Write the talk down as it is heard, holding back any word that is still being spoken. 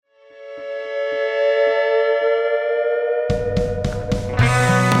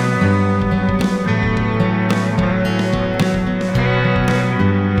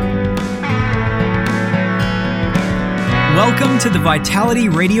Welcome to the Vitality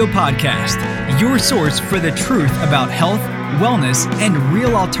Radio Podcast, your source for the truth about health, wellness, and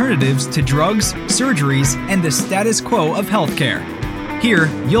real alternatives to drugs, surgeries, and the status quo of healthcare. Here,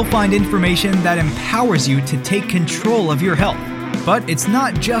 you'll find information that empowers you to take control of your health. But it's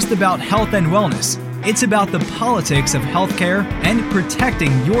not just about health and wellness. It's about the politics of healthcare and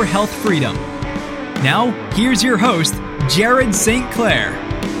protecting your health freedom. Now, here's your host, Jared St. Clair.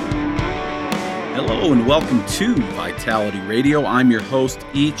 Hello and welcome to Vitality Radio. I'm your host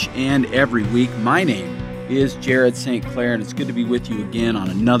each and every week. My name is Jared St. Clair, and it's good to be with you again on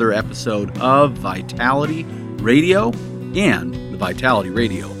another episode of Vitality Radio and the Vitality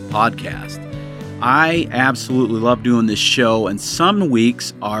Radio Podcast. I absolutely love doing this show, and some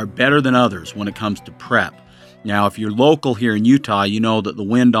weeks are better than others when it comes to prep. Now, if you're local here in Utah, you know that the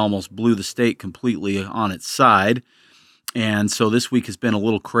wind almost blew the state completely on its side, and so this week has been a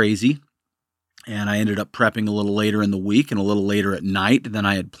little crazy. And I ended up prepping a little later in the week and a little later at night than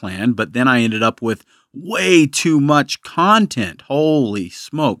I had planned. But then I ended up with way too much content. Holy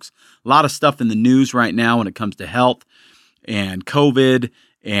smokes. A lot of stuff in the news right now when it comes to health and COVID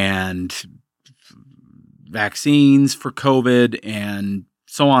and vaccines for COVID and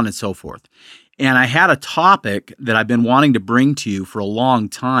so on and so forth. And I had a topic that I've been wanting to bring to you for a long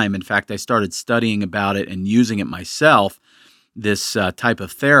time. In fact, I started studying about it and using it myself, this type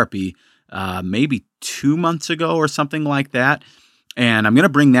of therapy, maybe 2 months ago or something like that. And I'm going to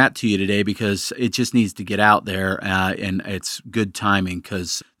bring that to you today because it just needs to get out there, and it's good timing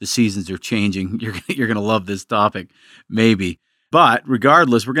because the seasons are changing. You're going to love this topic, maybe. But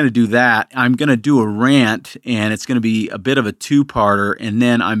regardless, we're going to do that. I'm going to do a rant, and it's going to be a bit of a two-parter. And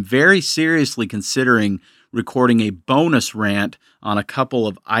then I'm very seriously considering recording a bonus rant on a couple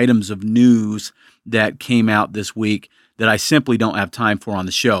of items of news that came out this week that I simply don't have time for on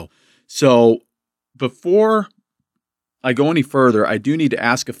the show. So before I go any further, I do need to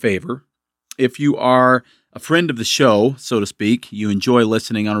ask a favor. If you are a friend of the show, so to speak, you enjoy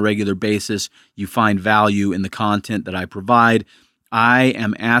listening on a regular basis, you find value in the content that I provide, I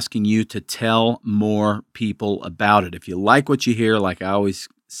am asking you to tell more people about it. If you like what you hear, like I always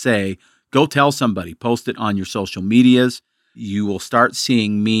say, go tell somebody. Post it on your social medias. You will start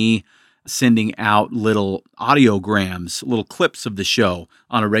seeing me sending out little audiograms, little clips of the show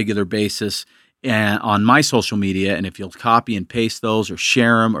on a regular basis and on my social media. And if you'll copy and paste those or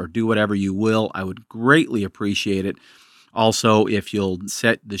share them or do whatever you will, I would greatly appreciate it. Also, if you'll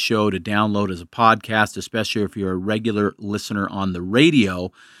set the show to download as a podcast, especially if you're a regular listener on the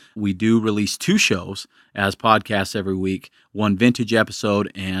radio, we do release 2 shows as podcasts every week, one vintage episode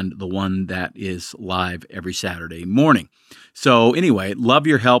and the one that is live every Saturday morning. So anyway, love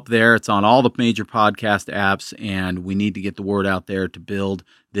your help there. It's on all the major podcast apps, and we need to get the word out there to build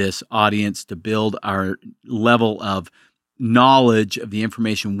this audience, to build our level of knowledge of the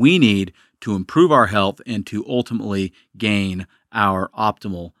information we need to improve our health and to ultimately gain our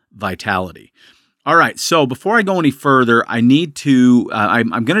optimal vitality. All right, so before I go any further, I need to, I'm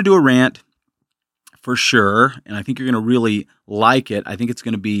going to do a rant for sure, and I think you're going to really like it. I think it's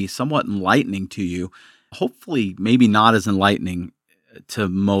going to be somewhat enlightening to you. Hopefully, maybe not as enlightening to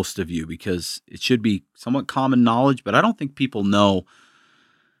most of you because it should be somewhat common knowledge, but I don't think people know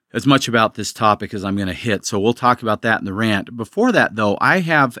as much about this topic as I'm going to hit, so we'll talk about that in the rant. Before that, though, I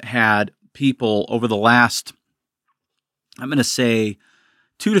have had people over the last, I'm going to say,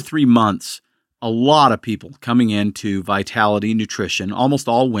 2 to 3 months, a lot of people coming into Vitality Nutrition, almost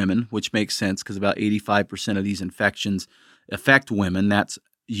all women, which makes sense because about 85% of these infections affect women. That's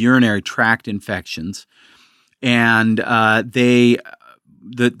urinary tract infections. And the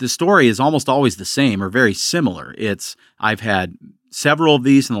story is almost always the same or very similar. I've had several of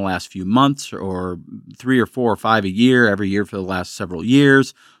these in the last few months, or 3 or 4 or 5 a year, every year for the last several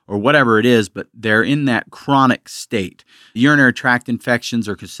years, or whatever it is, but they're in that chronic state. Urinary tract infections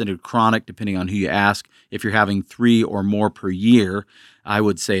are considered chronic depending on who you ask. If you're having 3 or more per year, I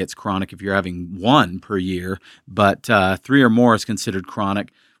would say it's chronic if you're having 1 per year, but 3 or more is considered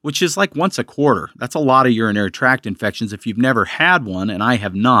chronic, which is like once a quarter. That's a lot of urinary tract infections. If you've never had one, and I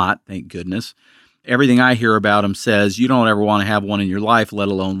have not, thank goodness, everything I hear about them says you don't ever want to have one in your life, let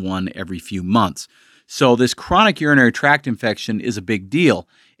alone one every few months. So this chronic urinary tract infection is a big deal.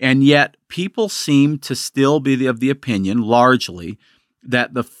 And yet people seem to still be of the opinion, largely,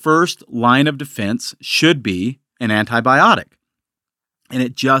 that the first line of defense should be an antibiotic. And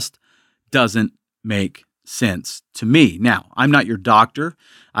it just doesn't make sense to me. Now, I'm not your doctor.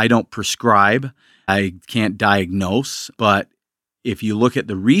 I don't prescribe. I can't diagnose. But if you look at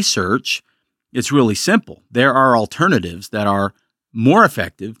the research, it's really simple. There are alternatives that are more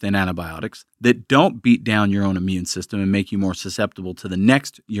effective than antibiotics, that don't beat down your own immune system and make you more susceptible to the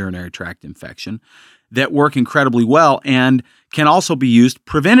next urinary tract infection, that work incredibly well and can also be used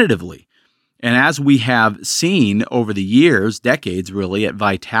preventatively. And as we have seen over the years, decades really, at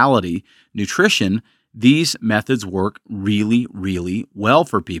Vitality Nutrition, these methods work really, really well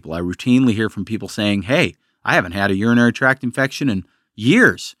for people. I routinely hear from people saying, hey, I haven't had a urinary tract infection in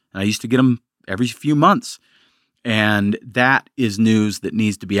years. And I used to get them every few months. And that is news that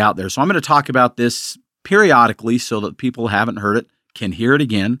needs to be out there. So I'm going to talk about this periodically so that people who haven't heard it can hear it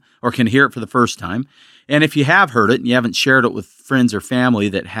again or can hear it for the first time. And if you have heard it and you haven't shared it with friends or family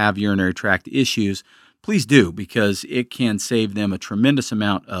that have urinary tract issues, please do, because it can save them a tremendous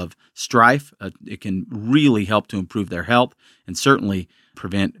amount of strife. It can really help to improve their health and certainly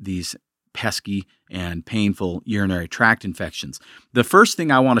prevent these pesky and painful urinary tract infections. The first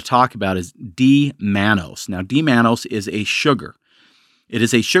thing I want to talk about is D-mannose. Now, D-mannose is a sugar. It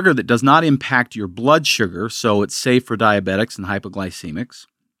is a sugar that does not impact your blood sugar, so it's safe for diabetics and hypoglycemics.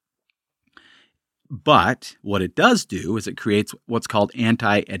 But what it does do is it creates what's called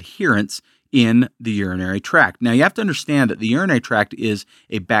anti-adherence in the urinary tract. Now, you have to understand that the urinary tract is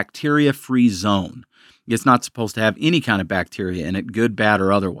a bacteria-free zone. It's not supposed to have any kind of bacteria in it, good, bad,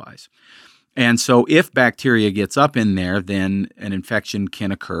 or otherwise. And so if bacteria gets up in there, then an infection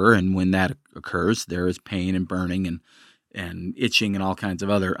can occur. And when that occurs, there is pain and burning and itching and all kinds of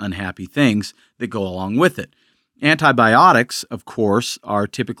other unhappy things that go along with it. Antibiotics, of course, are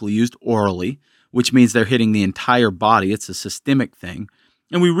typically used orally, which means they're hitting the entire body. It's a systemic thing.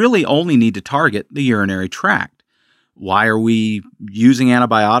 And we really only need to target the urinary tract. Why are we using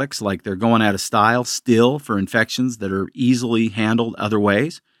antibiotics like they're going out of style still for infections that are easily handled other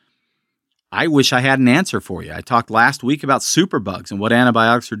ways? I wish I had an answer for you. I talked last week about superbugs and what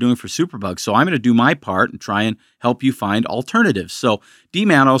antibiotics are doing for superbugs. So I'm going to do my part and try and help you find alternatives. So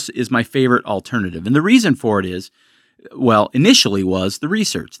D-mannose is my favorite alternative. And the reason for it is, well, initially was the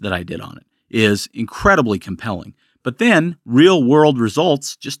research that I did on it is incredibly compelling. But then real world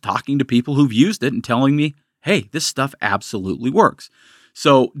results, just talking to people who've used it and telling me, hey, this stuff absolutely works.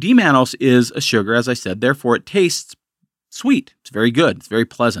 So D-mannose is a sugar, as I said, therefore it tastes sweet. It's very good. It's very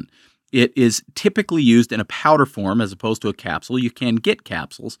pleasant. It is typically used in a powder form as opposed to a capsule. You can get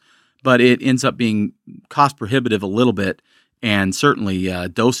capsules, but it ends up being cost prohibitive a little bit and certainly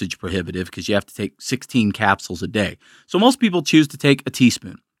dosage prohibitive because you have to take 16 capsules a day. So most people choose to take a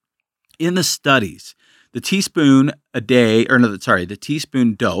teaspoon. In the studies, the teaspoon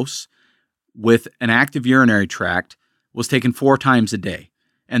dose with an active urinary tract was taken 4 times a day.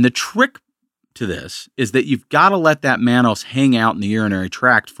 And the trick to this is that you've got to let that mannose hang out in the urinary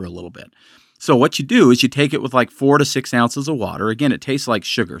tract for a little bit. So what you do is you take it with like 4 to 6 ounces of water. Again, it tastes like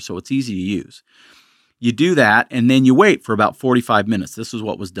sugar, so it's easy to use. You do that, and then you wait for about 45 minutes. This is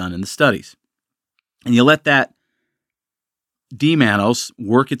what was done in the studies. And you let that D-mannose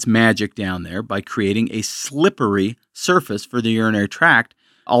work its magic down there by creating a slippery surface for the urinary tract,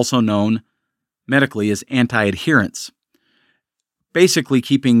 also known medically as anti-adherence. Basically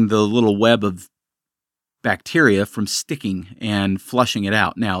keeping the little web of bacteria from sticking and flushing it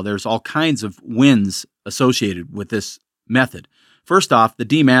out. Now, there's all kinds of wins associated with this method. First off, the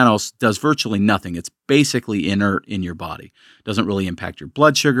D-mannose does virtually nothing. It's basically inert in your body. It doesn't really impact your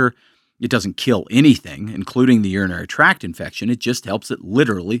blood sugar. It doesn't kill anything, including the urinary tract infection. It just helps it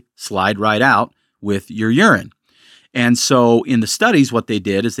literally slide right out with your urine. And so in the studies, what they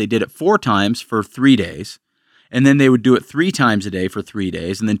did is they did it 4 times for 3 days. And then they would do it 3 times a day for 3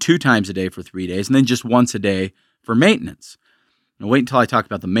 days, and then 2 times a day for 3 days, and then just once a day for maintenance. Now, wait until I talk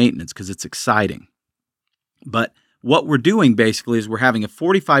about the maintenance because it's exciting. But what we're doing basically is we're having a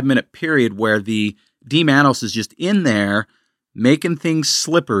 45-minute period where the D-mannose is just in there making things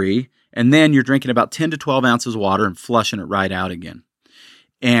slippery, and then you're drinking about 10 to 12 ounces of water and flushing it right out again.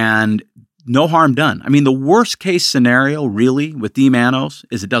 And no harm done. I mean, the worst case scenario really with D-mannose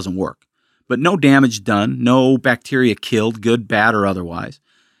is it doesn't work. But no damage done, no bacteria killed, good, bad, or otherwise.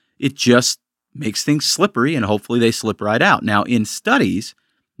 It just makes things slippery, and hopefully they slip right out. Now, in studies,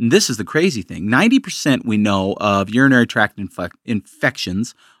 and this is the crazy thing, 90% we know of urinary tract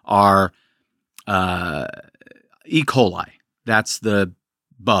infections are E. coli. That's the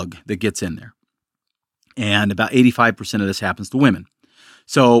bug that gets in there. And about 85% of this happens to women.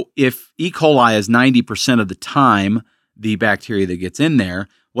 So if E. coli is 90% of the time the bacteria that gets in there,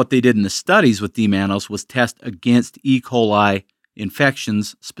 what they did in the studies with D-mannose was test against E. coli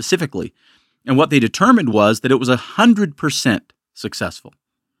infections specifically. And what they determined was that it was 100% successful.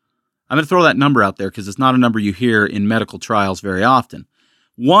 I'm going to throw that number out there because it's not a number you hear in medical trials very often.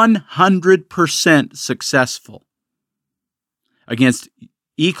 100% successful against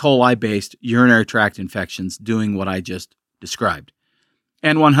E. coli-based urinary tract infections doing what I just described,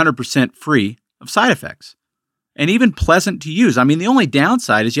 and 100% free of side effects, and even pleasant to use. I mean, the only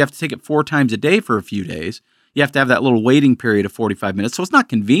downside is you have to take it 4 times a day for a few days. You have to have that little waiting period of 45 minutes, so it's not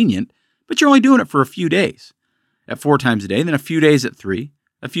convenient, but you're only doing it for a few days at 4 times a day, then a few days at 3,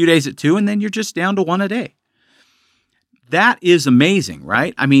 a few days at 2, and then you're just down to 1 a day. That is amazing,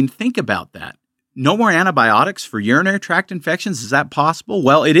 right? I mean, think about that. No more antibiotics for urinary tract infections. Is that possible?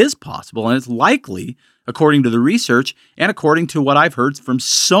 Well, it is possible, and it's likely, according to the research and according to what I've heard from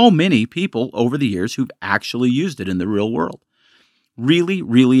so many people over the years who've actually used it in the real world. Really,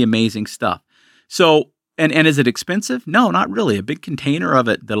 really amazing stuff. So, and is it expensive? No, not really. A big container of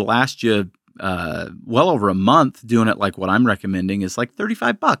it that'll last you well over a month doing it like what I'm recommending is like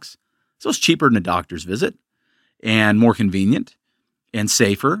 $35. So it's cheaper than a doctor's visit and more convenient and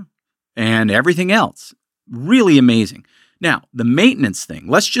safer and everything else. Really amazing. Now, the maintenance thing,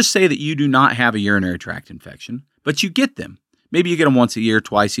 let's just say that you do not have a urinary tract infection, but you get them. Maybe you get them once a year,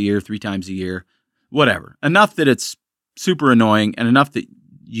 twice a year, 3 times a year, whatever. Enough that it's super annoying and enough that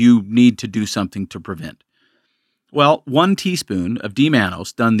you need to do something to prevent. Well, 1 teaspoon of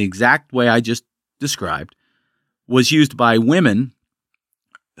D-mannose, done the exact way I just described, was used by women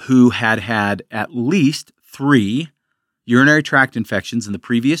who had had at least 3 urinary tract infections in the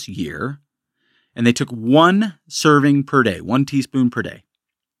previous year, and they took 1 serving per day, 1 teaspoon per day.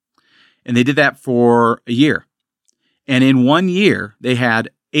 And they did that for a year. And in 1 year, they had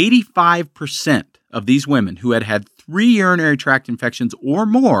 85% of these women who had had 3 urinary tract infections or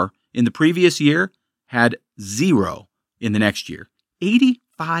more in the previous year had 0 in the next year.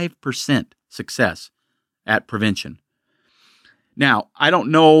 85% success at prevention. Now, I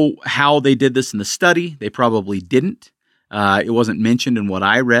don't know how they did this in the study. They probably didn't. It wasn't mentioned in what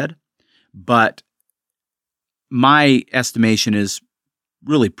I read. But my estimation is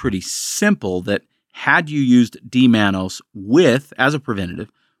really pretty simple that had you used D-mannose as a preventative,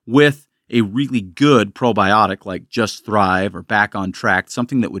 with a really good probiotic like Just Thrive or Back on Track,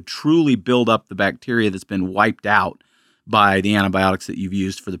 something that would truly build up the bacteria that's been wiped out by the antibiotics that you've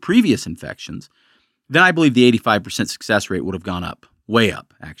used for the previous infections, then I believe the 85% success rate would have gone up, way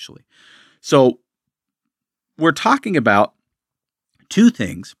up, actually. So we're talking about 2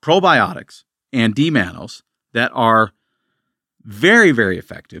 things, probiotics and D-mannose, that are very, very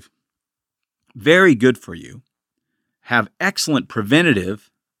effective, very good for you, have excellent preventative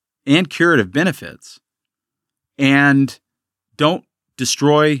and curative benefits, and don't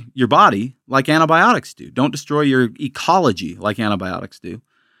destroy your body like antibiotics do. Don't destroy your ecology like antibiotics do.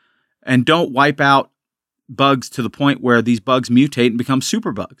 And don't wipe out bugs to the point where these bugs mutate and become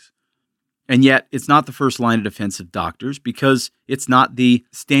superbugs. And yet, it's not the first line of defense of doctors because it's not the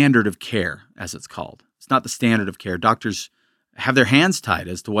standard of care, as it's called. It's not the standard of care. Doctors have their hands tied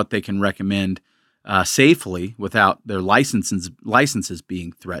as to what they can recommend safely without their licenses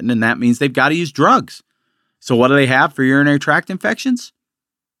being threatened, and that means they've got to use drugs. So what do they have for urinary tract infections?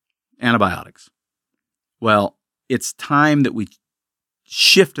 Antibiotics. Well, it's time that we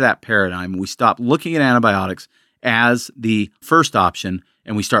shift that paradigm. We stop looking at antibiotics as the first option,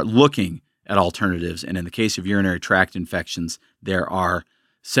 and we start looking at alternatives. And in the case of urinary tract infections, there are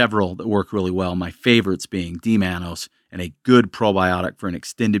several that work really well. My favorites being D-mannose and a good probiotic for an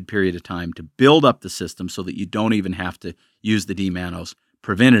extended period of time to build up the system so that you don't even have to use the D-mannose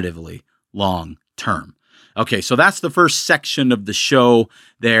preventatively long term. Okay, so that's the first section of the show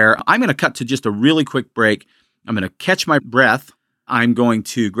there. I'm going to cut to just a really quick break. I'm going to catch my breath. I'm going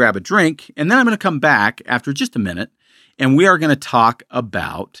to grab a drink, and then I'm going to come back after just a minute, and we are going to talk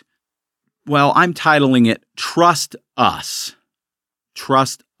about, well, I'm titling it Trust Us.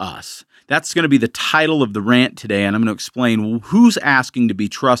 Trust Us. That's going to be the title of the rant today, and I'm going to explain who's asking to be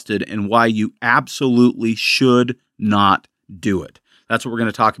trusted and why you absolutely should not do it. That's what we're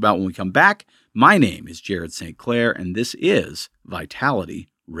going to talk about when we come back. My name is Jared St. Clair, and this is Vitality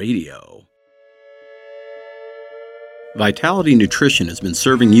Radio. Vitality Nutrition has been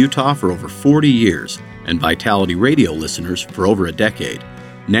serving Utah for over 40 years, and Vitality Radio listeners for over a decade.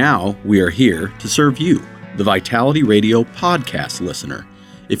 Now we are here to serve you, the Vitality Radio podcast listener.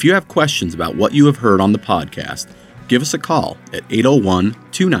 If you have questions about what you have heard on the podcast, give us a call at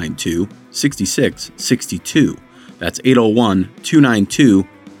 801-292-6662. That's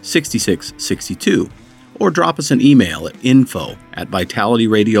 801-292-6662. Or drop us an email at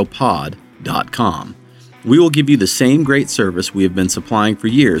info@vitalityradiopod.com. We will give you the same great service we have been supplying for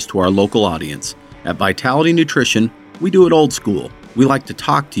years to our local audience. At Vitality Nutrition, we do it old school. We like to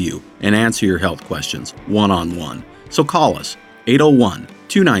talk to you and answer your health questions one-on-one. So call us,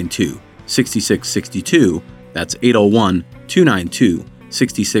 801-292-6662. That's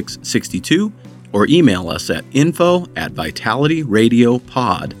 292-6662 or email us at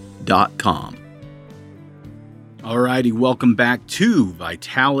info@vitalityradiopod.com. Alrighty, welcome back to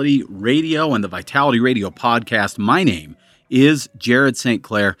Vitality Radio and the Vitality Radio Podcast. My name is Jared St.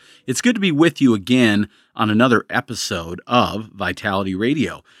 Clair. It's good to be with you again on another episode of Vitality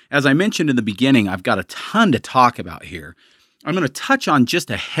Radio. As I mentioned in the beginning, I've got a ton to talk about here. I'm going to touch on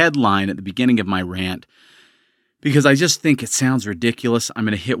just a headline at the beginning of my rant because I just think it sounds ridiculous. I'm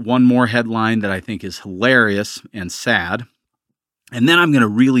going to hit one more headline that I think is hilarious and sad. And then I'm going to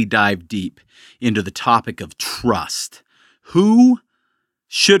really dive deep into the topic of trust. Who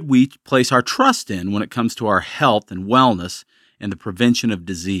should we place our trust in when it comes to our health and wellness and the prevention of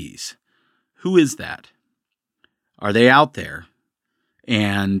disease? Who is that? Are they out there?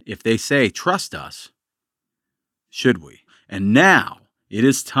 And if they say, trust us, should we? And now it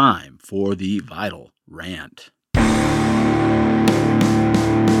is time for the Vital Rant.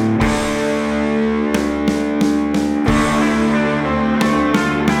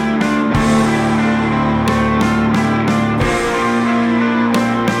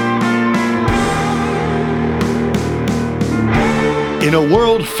 In a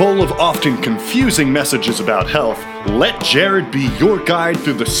world full of often confusing messages about health, let Jared be your guide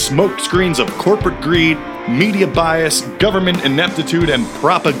through the smokescreens of corporate greed, media bias, government ineptitude, and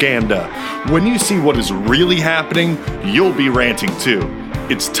propaganda. When you see what is really happening, you'll be ranting too.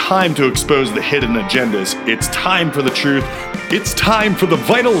 It's time to expose the hidden agendas. It's time for the truth. It's time for the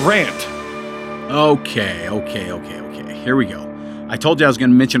Vital Rant. Okay. Here we go. I told you I was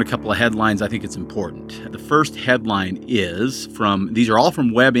going to mention a couple of headlines. I think it's important. The first headline is these are all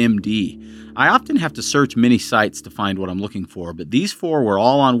from WebMD. I often have to search many sites to find what I'm looking for, but these four were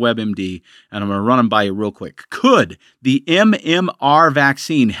all on WebMD, and I'm going to run them by you real quick. Could the MMR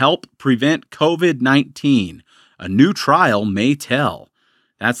vaccine help prevent COVID-19? A new trial may tell.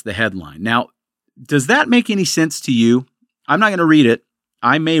 That's the headline. Now, does that make any sense to you? I'm not going to read it.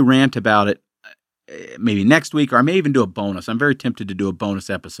 I may rant about it maybe next week, or I may even do a bonus. I'm very tempted to do a bonus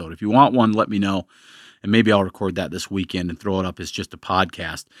episode. If you want one, let me know, and maybe I'll record that this weekend and throw it up as just a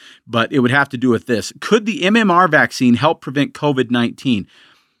podcast. But it would have to do with this. Could the MMR vaccine help prevent COVID-19?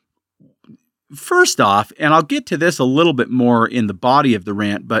 First off, and I'll get to this a little bit more in the body of the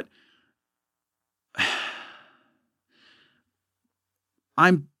rant, but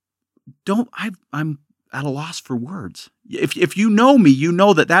I'm at a loss for words. If you know me, you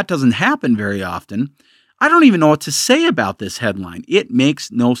know that doesn't happen very often. I don't even know what to say about this headline. It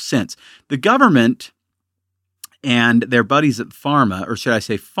makes no sense. The government and their buddies at pharma, or should I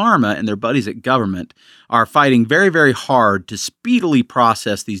say pharma and their buddies at government, are fighting very, very hard to speedily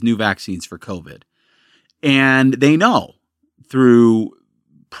process these new vaccines for COVID. And they know through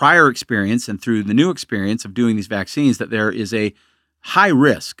prior experience and through the new experience of doing these vaccines that there is a high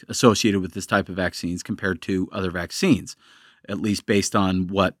risk associated with this type of vaccines compared to other vaccines, at least based on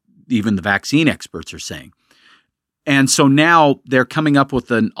what even the vaccine experts are saying. And so now they're coming up with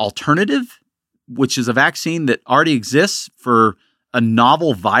an alternative, which is a vaccine that already exists for a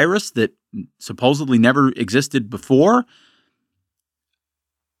novel virus that supposedly never existed before.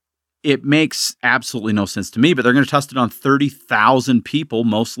 It makes absolutely no sense to me, but they're going to test it on 30,000 people,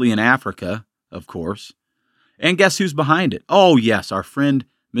 mostly in Africa, of course. And guess who's behind it? Oh, yes, our friend,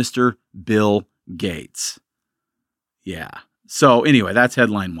 Mr. Bill Gates. Yeah. So anyway, that's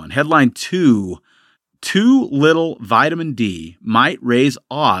headline one. Headline two, too little vitamin D might raise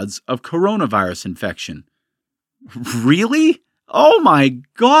odds of coronavirus infection. Really? Oh my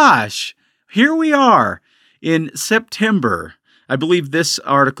gosh. Here we are in September. I believe this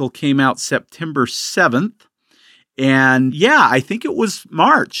article came out September 7th. And yeah, I think it was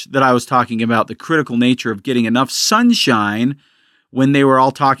March that I was talking about the critical nature of getting enough sunshine when they were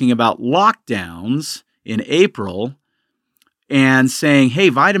all talking about lockdowns in April and saying, hey,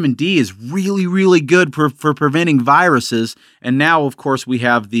 vitamin D is really, really good for preventing viruses. And now, of course, we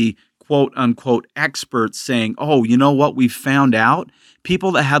have the quote unquote experts saying, oh, you know what we've found out?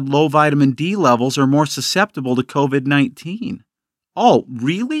 People that had low vitamin D levels are more susceptible to COVID-19. Oh,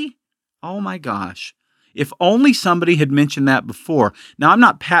 really? Oh my gosh. If only somebody had mentioned that before. Now, I'm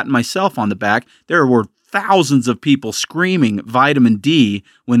not patting myself on the back. There were thousands of people screaming vitamin D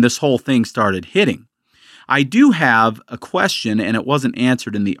when this whole thing started hitting. I do have a question, and it wasn't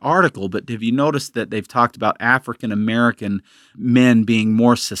answered in the article, but have you noticed that they've talked about African American men being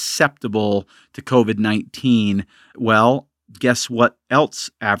more susceptible to COVID-19? Well, guess what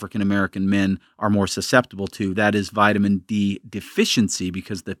else African American men are more susceptible to? That is vitamin D deficiency,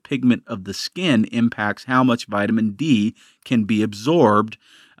 because the pigment of the skin impacts how much vitamin D can be absorbed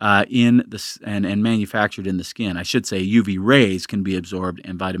and manufactured in the skin. I should say UV rays can be absorbed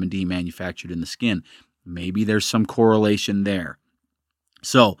and vitamin D manufactured in the skin. Maybe there's some correlation there.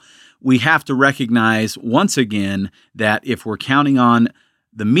 So we have to recognize once again that if we're counting on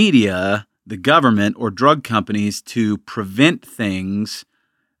the media, the government, or drug companies to prevent things,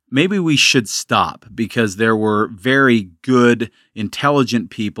 maybe we should stop, because there were very good, intelligent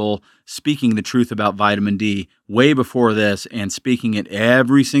people speaking the truth about vitamin D way before this, and speaking it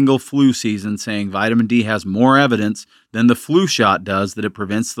every single flu season, saying vitamin D has more evidence than the flu shot does that it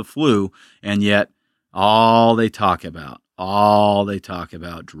prevents the flu. And yet all they talk about,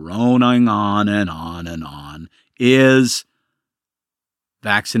 droning on and on and on, is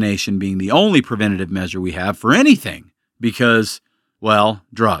vaccination being the only preventative measure we have for anything, because, well,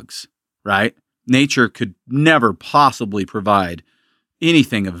 drugs, right? Nature could never possibly provide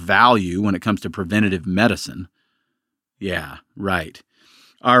anything of value when it comes to preventative medicine. Yeah, right.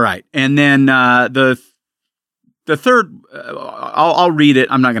 All right. And then the third, I'll read it.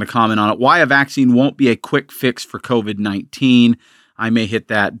 I'm not going to comment on it. Why a vaccine won't be a quick fix for COVID-19. I may hit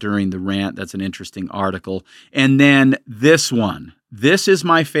that during the rant. That's an interesting article. And then this one. This is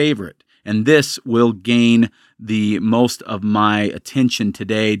my favorite, and this will gain the most of my attention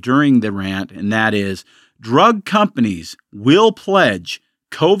today during the rant, and that is drug companies will pledge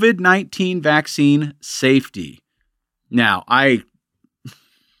COVID-19 vaccine safety. Now, I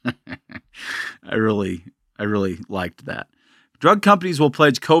really liked that. Drug companies will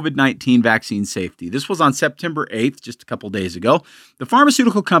pledge COVID-19 vaccine safety. This was on September 8th, just a couple days ago. The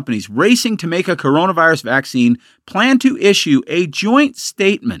pharmaceutical companies racing to make a coronavirus vaccine plan to issue a joint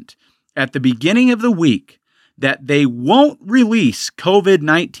statement at the beginning of the week that they won't release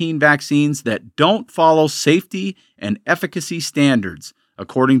COVID-19 vaccines that don't follow safety and efficacy standards,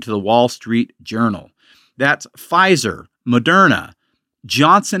 according to the Wall Street Journal. That's Pfizer, Moderna,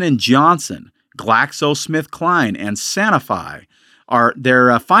 Johnson & Johnson, GlaxoSmithKline, and Sanofi.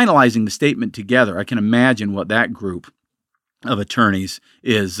 They're finalizing the statement together. I can imagine what that group of attorneys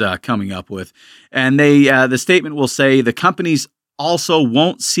is coming up with. And the statement will say the companies also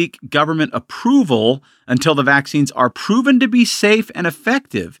won't seek government approval until the vaccines are proven to be safe and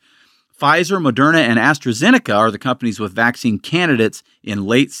effective. Pfizer, Moderna, and AstraZeneca are the companies with vaccine candidates in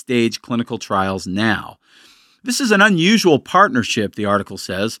late-stage clinical trials now. This is an unusual partnership, the article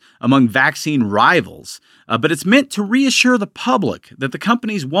says, among vaccine rivals, but it's meant to reassure the public that the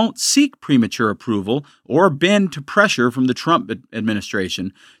companies won't seek premature approval or bend to pressure from the Trump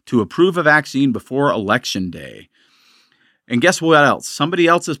administration to approve a vaccine before Election Day. And guess what else? Somebody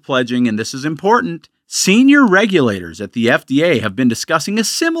else is pledging, and this is important. Senior regulators at the FDA have been discussing a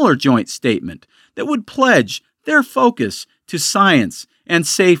similar joint statement that would pledge their focus to science and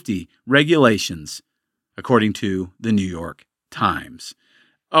safety regulations, according to the New York Times.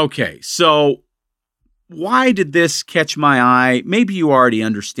 Okay, so why did this catch my eye? Maybe you already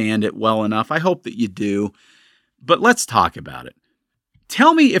understand it well enough. I hope that you do. But let's talk about it.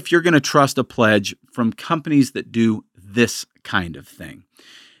 Tell me if you're going to trust a pledge from companies that do this kind of thing.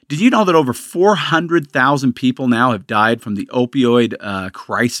 Did you know that over 400,000 people now have died from the opioid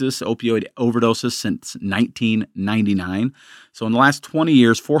crisis, opioid overdoses, since 1999? So in the last 20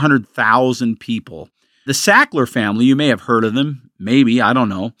 years, 400,000 people. The Sackler family, you may have heard of them, maybe, I don't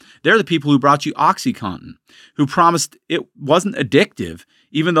know. They're the people who brought you OxyContin, who promised it wasn't addictive,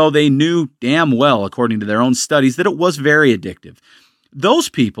 even though they knew damn well, according to their own studies, that it was very addictive. Those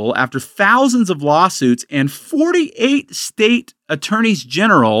people, after thousands of lawsuits and 48 state attorneys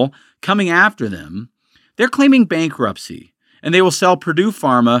general coming after them, they're claiming bankruptcy, and they will sell Purdue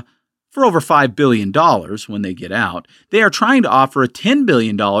Pharma for over $5 billion when they get out. They are trying to offer $10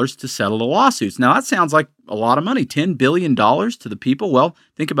 billion to settle the lawsuits. Now, that sounds like a lot of money, $10 billion to the people. Well,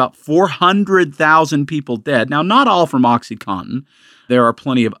 think about 400,000 people dead. Now, not all from OxyContin. There are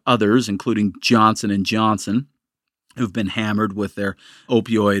plenty of others, including Johnson & Johnson, who've been hammered with their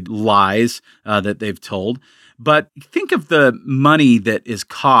opioid lies that they've told. But think of the money that is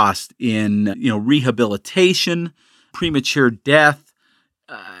cost in rehabilitation, premature death,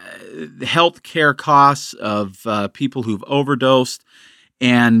 health care costs of people who've overdosed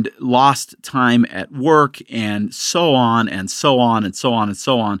and lost time at work, and so on and so on and so on and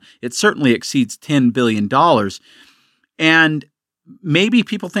so on. It certainly exceeds $10 billion. And maybe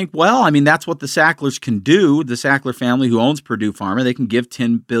people think, well, I mean, that's what the Sacklers can do. The Sackler family, who owns Purdue Pharma, they can give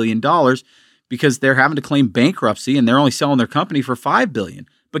 $10 billion because they're having to claim bankruptcy and they're only selling their company for $5 billion.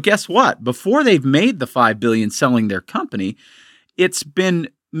 But guess what? Before they've made the $5 billion selling their company, it's been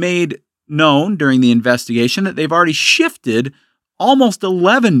made known during the investigation that they've already shifted almost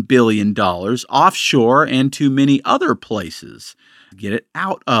 $11 billion offshore and to many other places. get it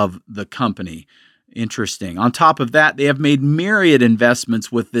out of the company. Interesting. On top of that, they have made myriad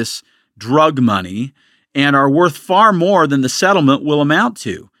investments with this drug money and are worth far more than the settlement will amount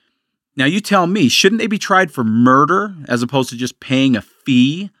to. Now, you tell me, shouldn't they be tried for murder as opposed to just paying a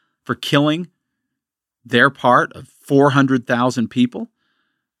fee for killing their part of 400,000 people?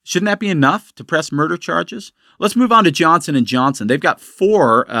 Shouldn't that be enough to press murder charges? Let's move on to Johnson & Johnson. They've got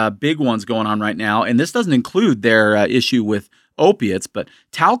 4 big ones going on right now, and this doesn't include their issue with opiates, but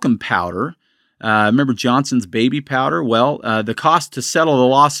talcum powder. Remember Johnson's baby powder? Well, the cost to settle the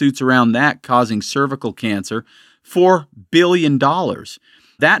lawsuits around that causing cervical cancer, $4 billion.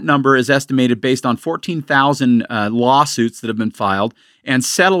 That number is estimated based on 14,000 lawsuits that have been filed and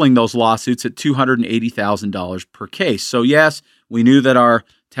settling those lawsuits at $280,000 per case. So yes, we knew that our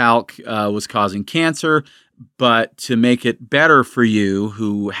talc was causing cancer, but to make it better for you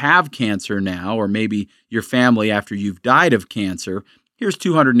who have cancer now, or maybe your family after you've died of cancer, here's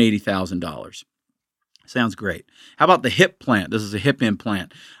 $280,000. Sounds great. How about the hip plant? This is a hip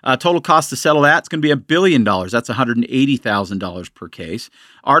implant. Total cost to settle that, it's going to be $1 billion. That's $180,000 per case.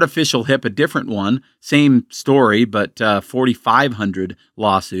 Artificial hip, a different one. Same story, but 4,500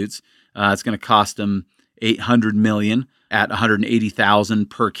 lawsuits. It's going to cost them $800 million at $180,000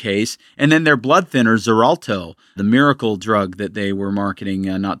 per case. And then their blood thinner, Xarelto, the miracle drug that they were marketing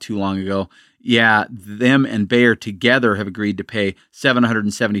not too long ago. Yeah, them and Bayer together have agreed to pay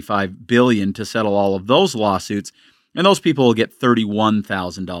 $775 billion to settle all of those lawsuits, and those people will get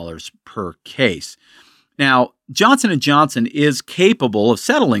 $31,000 per case. Now, Johnson & Johnson is capable of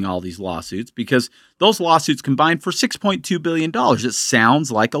settling all these lawsuits because those lawsuits combined for $6.2 billion. It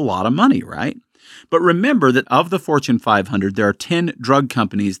sounds like a lot of money, right? But remember that of the Fortune 500, there are 10 drug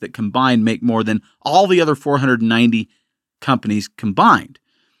companies that combined make more than all the other 490 companies combined.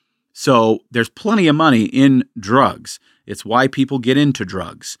 So there's plenty of money in drugs. It's why people get into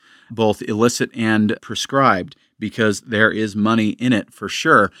drugs, both illicit and prescribed, because there is money in it for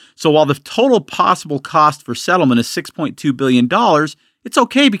sure. So while the total possible cost for settlement is $6.2 billion, it's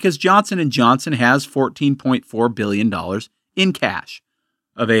okay because Johnson & Johnson has $14.4 billion in cash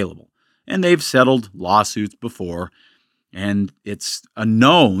available. And they've settled lawsuits before, and it's a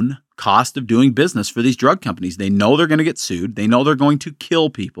known cost of doing business for these drug companies. They know they're going to get sued. They know they're going to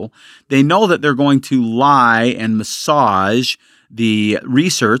kill people. They know that they're going to lie and massage the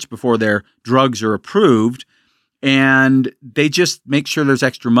research before their drugs are approved, and they just make sure there's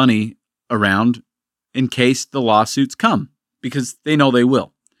extra money around in case the lawsuits come, because they know they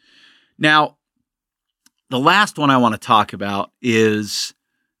will. Now, the last one I want to talk about is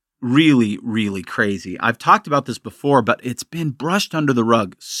really, really crazy. I've talked about this before, but it's been brushed under the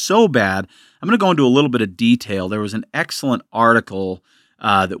rug so bad. I'm going to go into a little bit of detail. There was an excellent article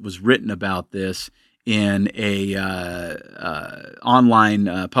that was written about this in a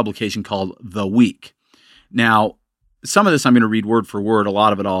online publication called The Week. Now, some of this I'm going to read word for word. A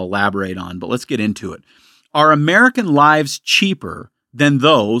lot of it I'll elaborate on, but let's get into it. Are American lives cheaper than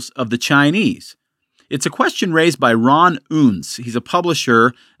those of the Chinese? It's a question raised by Ron Unz. He's a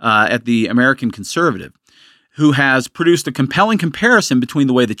publisher at the American Conservative who has produced a compelling comparison between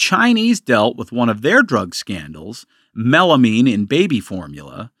the way the Chinese dealt with one of their drug scandals, melamine in baby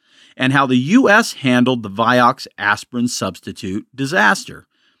formula, and how the U.S. handled the Vioxx aspirin substitute disaster.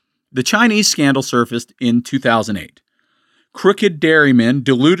 The Chinese scandal surfaced in 2008. Crooked dairymen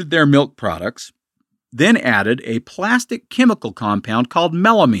diluted their milk products, then added a plastic chemical compound called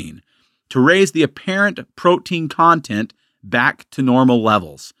melamine to raise the apparent protein content back to normal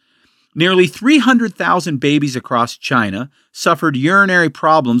levels. Nearly 300,000 babies across China suffered urinary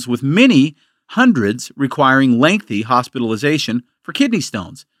problems, with many hundreds requiring lengthy hospitalization for kidney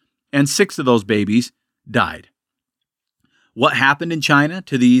stones, and 6 of those babies died. What happened in China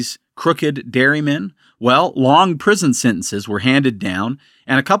to these crooked dairymen? Well, long prison sentences were handed down,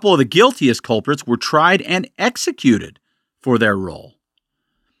 and a couple of the guiltiest culprits were tried and executed for their role.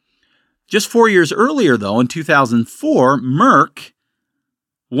 Just 4 years earlier, though, in 2004, Merck,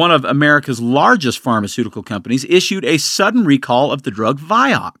 one of America's largest pharmaceutical companies, issued a sudden recall of the drug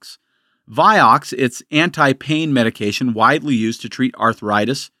Vioxx. Vioxx, it's anti-pain medication widely used to treat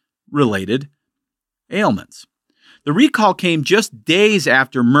arthritis-related ailments. The recall came just days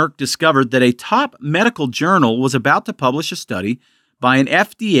after Merck discovered that a top medical journal was about to publish a study by an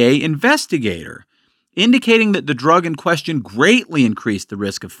FDA investigator indicating that the drug in question greatly increased the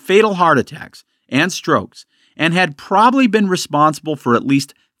risk of fatal heart attacks and strokes and had probably been responsible for at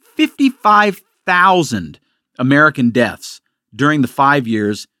least 55,000 American deaths during the 5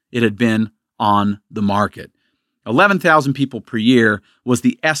 years it had been on the market. 11,000 people per year was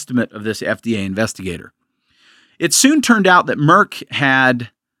the estimate of this FDA investigator. It soon turned out that Merck had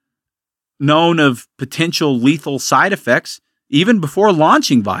known of potential lethal side effects even before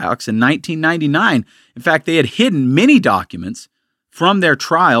launching Vioxx in 1999. In fact, they had hidden many documents from their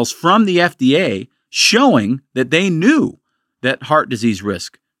trials from the FDA showing that they knew that heart disease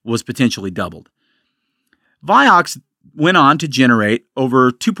risk was potentially doubled. Vioxx went on to generate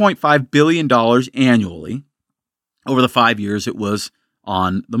over $2.5 billion annually over the 5 years it was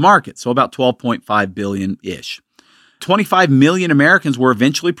on the market, so about $12.5 billion-ish. 25 million Americans were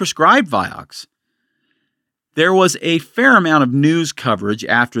eventually prescribed Vioxx. There was a fair amount of news coverage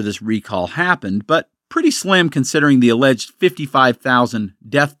after this recall happened, but pretty slim considering the alleged 55,000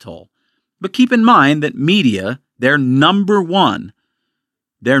 death toll. But keep in mind that media, their number one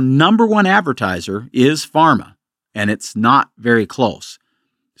advertiser is pharma, and it's not very close.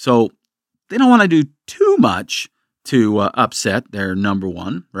 So they don't want to do too much to upset their number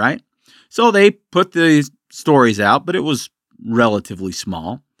one, right? So they put the stories out, but it was relatively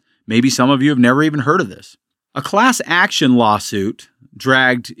small. Maybe some of you have never even heard of this. A class action lawsuit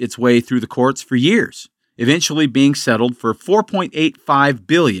dragged its way through the courts for years, eventually being settled for $4.85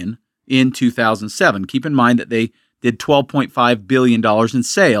 billion in 2007. Keep in mind that they did $12.5 billion in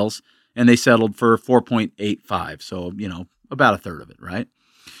sales, and they settled for $4.85, so, about a third of it, right?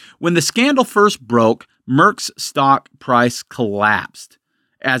 When the scandal first broke, Merck's stock price collapsed,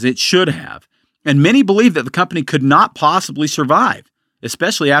 as it should have, and many believed that the company could not possibly survive,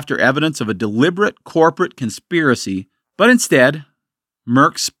 especially after evidence of a deliberate corporate conspiracy. But instead,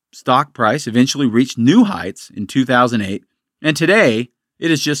 Merck's stock price eventually reached new heights in 2008, and today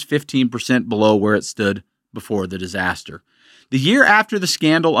it is just 15% below where it stood before the disaster. The year after the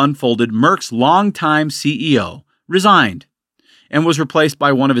scandal unfolded, Merck's longtime CEO resigned and was replaced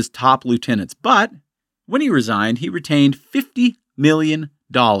by one of his top lieutenants. But when he resigned, he retained $50 million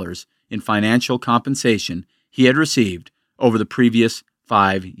in financial compensation he had received over the previous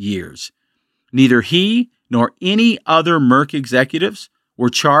 5 years. Neither he nor any other Merck executives were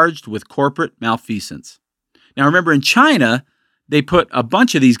charged with corporate malfeasance. Now remember, in China, they put a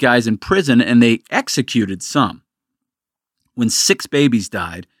bunch of these guys in prison and they executed some when 6 babies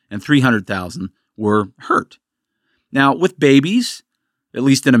died and 300,000 were hurt. Now, with babies, at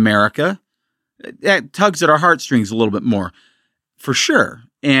least in America, that tugs at our heartstrings a little bit more, for sure.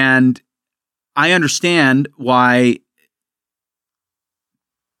 And I understand why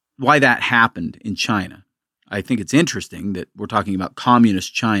that happened in China. I think it's interesting that we're talking about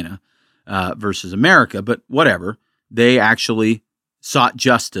communist China versus America, but whatever. They actually sought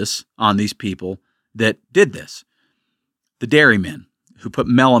justice on these people that did this. The dairymen who put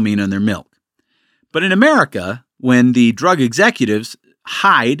melamine in their milk. But in America, when the drug executives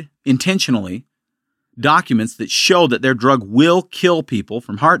hide intentionally documents that show that their drug will kill people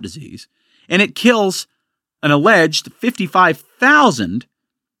from heart disease, and it kills an alleged 55,000,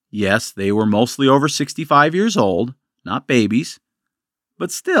 yes, they were mostly over 65 years old, not babies,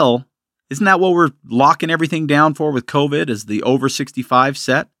 but still, isn't that what we're locking everything down for with COVID, is the over 65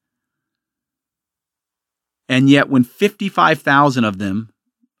 set? And yet when 55,000 of them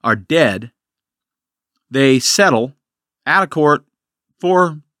are dead, they settle out of court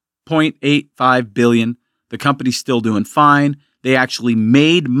 $4.85 billion. The company's still doing fine. They actually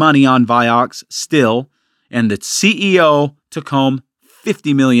made money on Vioxx still, and the CEO took home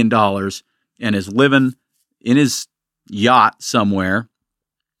 $50 million and is living in his yacht somewhere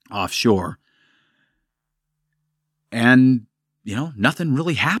offshore. And, nothing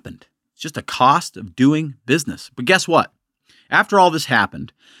really happened. It's just a cost of doing business. But guess what? After all this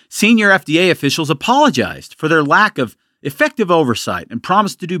happened, senior FDA officials apologized for their lack of effective oversight and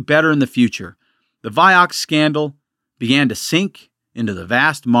promised to do better in the future. The Vioxx scandal began to sink into the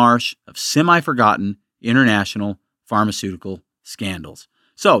vast marsh of semi-forgotten international pharmaceutical scandals.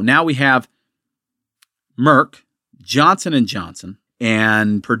 So now we have Merck, Johnson & Johnson,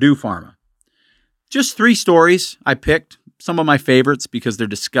 and Purdue Pharma. Just 3 stories I picked, some of my favorites because they're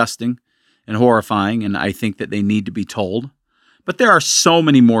disgusting and horrifying, and I think that they need to be told. But there are so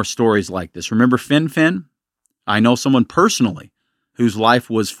many more stories like this. Remember FinFin? I know someone personally whose life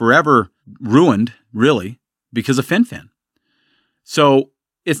was forever ruined, really, because of FinFin. So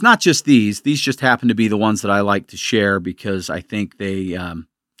it's not just these. These just happen to be the ones that I like to share because I think they are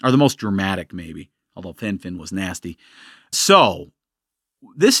the most dramatic, maybe, although FinFin was nasty. So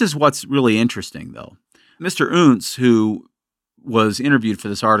this is what's really interesting, though. Mr. Untz, who was interviewed for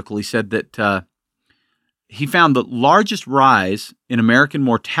this article, he said that he found the largest rise in American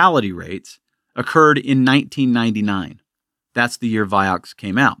mortality rates occurred in 1999. That's the year Vioxx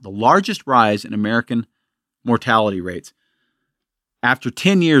came out. The largest rise in American mortality rates after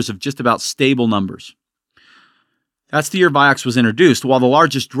 10 years of just about stable numbers. That's the year Vioxx was introduced, while the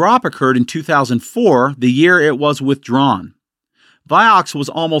largest drop occurred in 2004, the year it was withdrawn. Vioxx was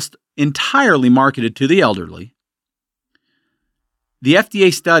almost entirely marketed to the elderly. The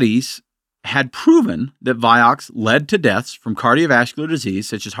FDA studies had proven that Vioxx led to deaths from cardiovascular disease,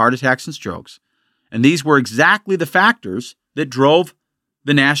 such as heart attacks and strokes, and these were exactly the factors that drove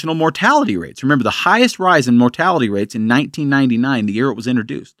the national mortality rates. Remember, the highest rise in mortality rates in 1999, the year it was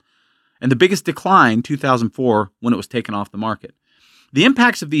introduced, and the biggest decline, 2004, when it was taken off the market. The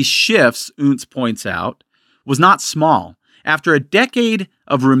impacts of these shifts, Unz points out, was not small. After a decade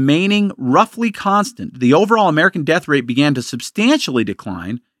of remaining roughly constant, the overall American death rate began to substantially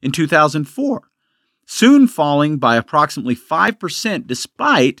decline in 2004, soon falling by approximately 5%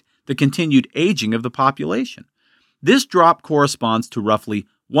 despite the continued aging of the population. This drop corresponds to roughly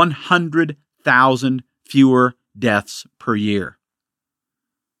 100,000 fewer deaths per year.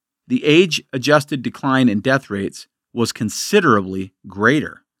 The age-adjusted decline in death rates was considerably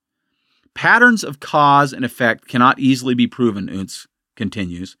greater. Patterns of cause and effect cannot easily be proven, Unz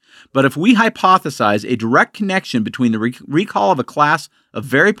continues, but if we hypothesize a direct connection between the recall of a class of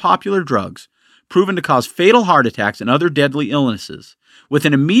very popular drugs proven to cause fatal heart attacks and other deadly illnesses, with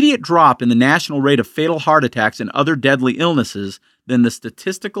an immediate drop in the national rate of fatal heart attacks and other deadly illnesses, then the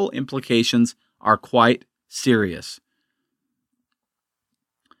statistical implications are quite serious.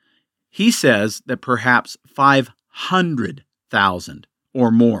 He says that perhaps 500,000 or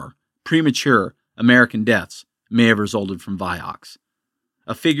more premature American deaths may have resulted from Vioxx,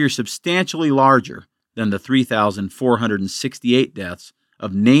 a figure substantially larger than the 3,468 deaths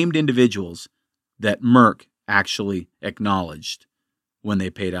of named individuals that Merck actually acknowledged when they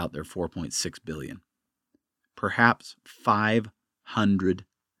paid out their $4.6 billion. Perhaps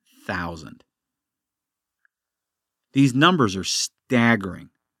 500,000. These numbers are staggering.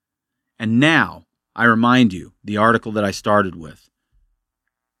 And now, I remind you, the article that I started with,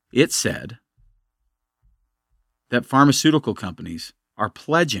 it said that pharmaceutical companies are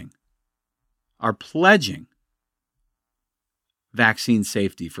pledging vaccine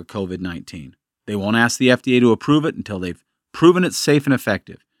safety for COVID-19. They won't ask the FDA to approve it until they've proven it's safe and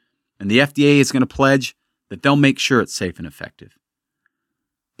effective. And the FDA is going to pledge that they'll make sure it's safe and effective.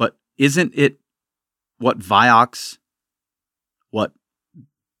 But isn't it what Vioxx, what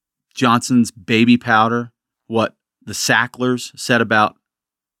Johnson's baby powder, what the Sacklers said about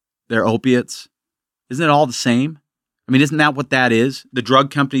their opiates? Isn't it all the same? I mean, isn't that what that is? The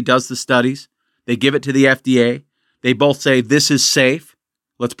drug company does the studies. They give it to the FDA. They both say, this is safe.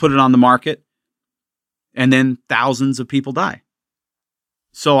 Let's put it on the market. And then thousands of people die.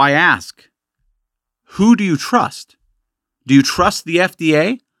 So I ask, who do you trust? Do you trust the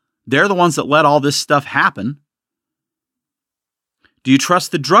FDA? They're the ones that let all this stuff happen. Do you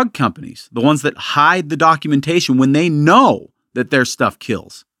trust the drug companies, the ones that hide the documentation when they know that their stuff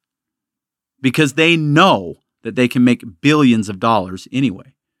kills? Because they know that they can make billions of dollars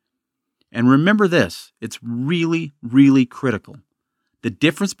anyway. And remember this, it's really, really critical. The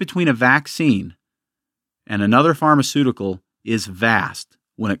difference between a vaccine and another pharmaceutical is vast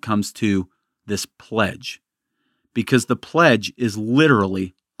when it comes to this pledge, because the pledge is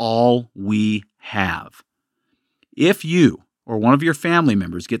literally all we have. If you or one of your family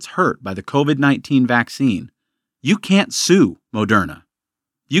members gets hurt by the COVID-19 vaccine, you can't sue Moderna.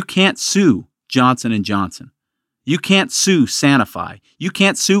 You can't sue Johnson & Johnson. You can't sue Sanofi. You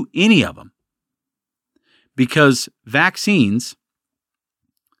can't sue any of them because vaccines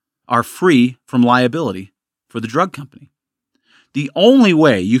are free from liability for the drug company. The only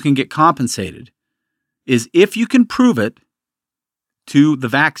way you can get compensated is if you can prove it to the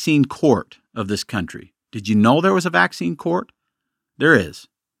vaccine court of this country. Did you know there was a vaccine court? There is.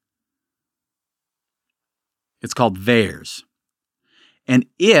 It's called VAERS. And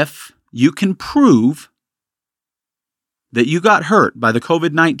if you can prove that you got hurt by the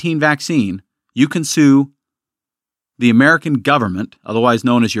COVID-19 vaccine, you can sue the American government, otherwise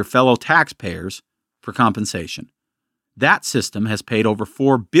known as your fellow taxpayers, for compensation. That system has paid over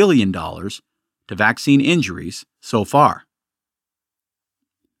 $4 billion to vaccine injuries so far.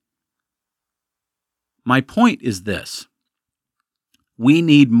 My point is this. We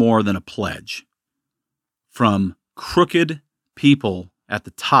need more than a pledge from crooked people at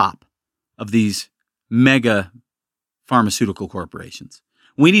the top of these mega pharmaceutical corporations.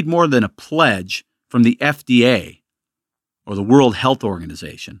 We need more than a pledge from the FDA or the World Health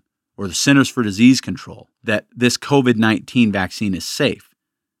Organization or the Centers for Disease Control that this COVID-19 vaccine is safe,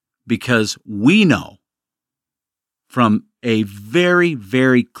 because we know from a very,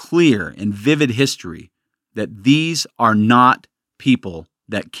 very clear and vivid history that these are not people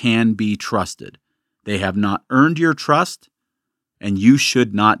that can be trusted. They have not earned your trust, and you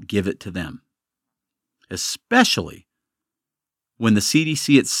should not give it to them, especially when the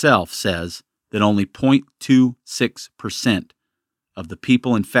CDC itself says that only 0.26% of the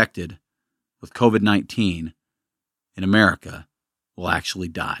people infected with COVID-19 in America will actually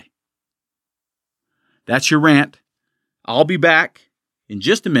die. That's your rant. I'll be back in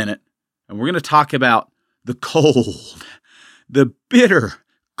just a minute, and we're going to talk about the cold, the bitter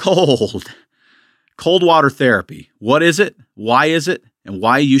cold water therapy. What is it? Why is it? And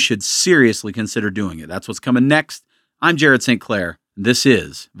why you should seriously consider doing it. That's what's coming next. I'm Jared St. Clair. This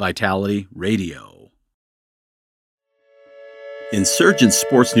is Vitality Radio. Insurgent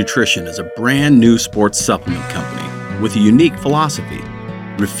Sports Nutrition is a brand new sports supplement company with a unique philosophy: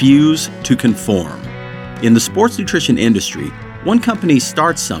 refuse to conform. In the sports nutrition industry, one company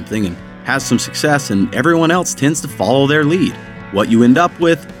starts something and has some success, and everyone else tends to follow their lead. What you end up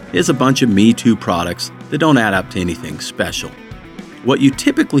with is a bunch of Me Too products that don't add up to anything special. What you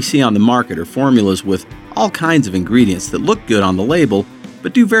typically see on the market are formulas with all kinds of ingredients that look good on the label,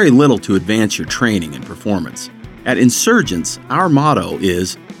 but do very little to advance your training and performance. At Insurgents, our motto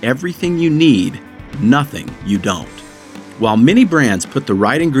is everything you need, nothing you don't. While many brands put the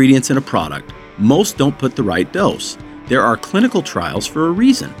right ingredients in a product, most don't put the right dose. There are clinical trials for a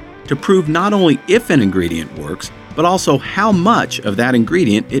reason, to prove not only if an ingredient works, but also how much of that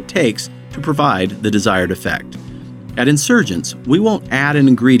ingredient it takes to provide the desired effect. At Insurgents, we won't add an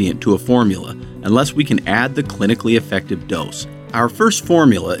ingredient to a formula unless we can add the clinically effective dose. Our first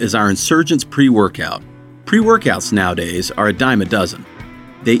formula is our Insurgents pre-workout. Pre-workouts nowadays are a dime a dozen.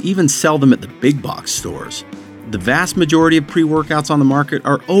 They even sell them at the big box stores. The vast majority of pre-workouts on the market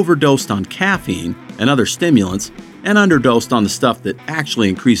are overdosed on caffeine and other stimulants and underdosed on the stuff that actually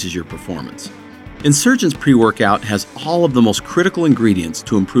increases your performance. Insurgents pre-workout has all of the most critical ingredients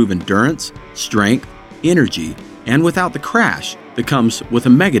to improve endurance, strength, energy, and without the crash that comes with a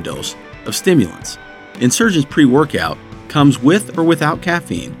megadose of stimulants. Insurgents pre-workout comes with or without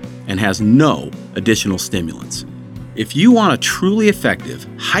caffeine and has no additional stimulants. If you want a truly effective,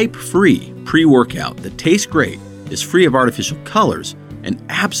 hype-free pre-workout that tastes great, is free of artificial colors, and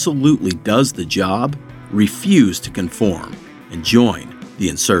absolutely does the job, refuse to conform and join the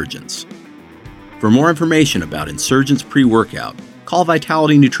Insurgents. For more information about Insurgents pre-workout, call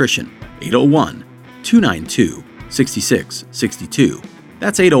Vitality Nutrition, 801-292-6662.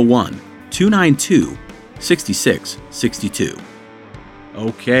 That's 801-292-6662.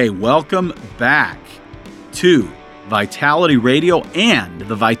 Okay, welcome back to Vitality Radio and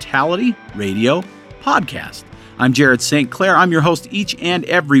the Vitality Radio Podcast. I'm Jared St. Clair. I'm your host each and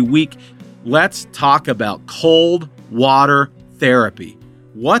every week. Let's talk about cold water therapy.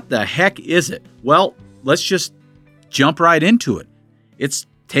 What the heck is it? Well, let's just jump right into it. It's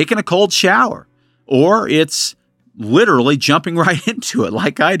taking a cold shower, or it's literally jumping right into it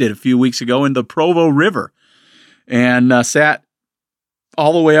like I did a few weeks ago in the Provo River and sat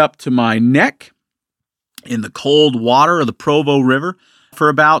all the way up to my neck in the cold water of the Provo River for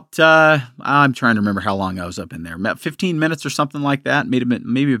about, I'm trying to remember how long I was up in there, about 15 minutes or something like that,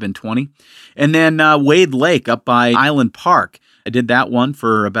 maybe been 20. And then Wade Lake up by Island Park. I did that one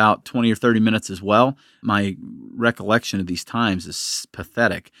for about 20 or 30 minutes as well. My recollection of these times is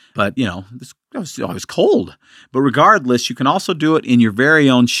pathetic, but it was cold. But regardless, you can also do it in your very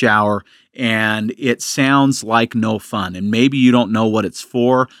own shower, and it sounds like no fun. And maybe you don't know what it's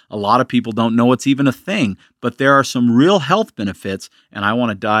for. A lot of people don't know it's even a thing, but there are some real health benefits, and I want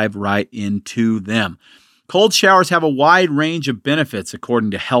to dive right into them. Cold showers have a wide range of benefits,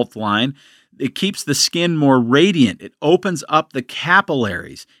 according to Healthline. It keeps the skin more radiant. It opens up the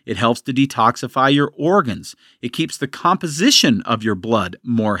capillaries. It helps to detoxify your organs. It keeps the composition of your blood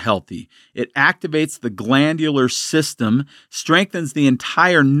more healthy. It activates the glandular system, strengthens the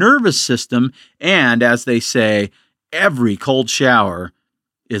entire nervous system, and as they say, every cold shower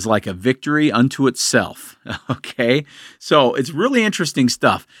is like a victory unto itself. Okay? So it's really interesting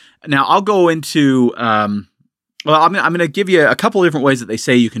stuff. Now, I'll go into, I'm going to give you a couple of different ways that they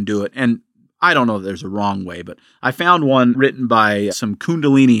say you can do it. And I don't know if there's a wrong way, but I found one written by some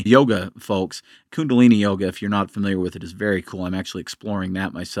Kundalini yoga folks. Kundalini yoga, if you're not familiar with it, is very cool. I'm actually exploring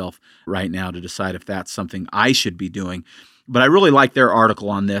that myself right now to decide if that's something I should be doing. But I really like their article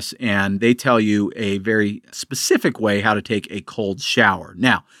on this, and they tell you a very specific way how to take a cold shower.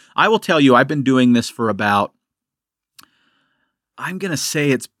 Now, I will tell you, I've been doing this for about, I'm going to say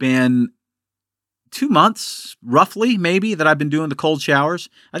it's been 2 months, roughly, maybe, that I've been doing the cold showers.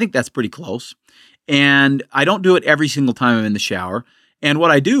 I think that's pretty close. And I don't do it every single time I'm in the shower. And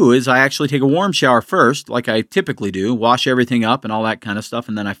what I do is I actually take a warm shower first, like I typically do, wash everything up and all that kind of stuff,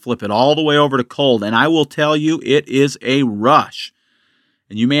 and then I flip it all the way over to cold. And I will tell you, it is a rush.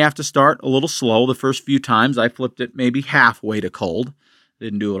 And you may have to start a little slow. The first few times I flipped it maybe halfway to cold.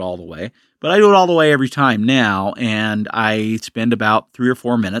 Didn't do it all the way. But I do it all the way every time now, and I spend about 3 or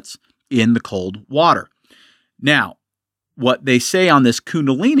 4 minutes in the cold water. Now, what they say on this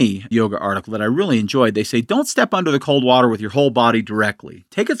Kundalini yoga article that I really enjoyed, they say, don't step under the cold water with your whole body directly.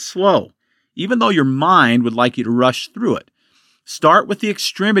 Take it slow, even though your mind would like you to rush through it. Start with the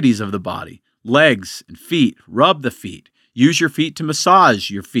extremities of the body, legs and feet. Rub the feet. Use your feet to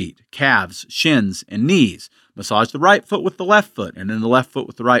massage your feet, calves, shins, and knees. Massage the right foot with the left foot, and then the left foot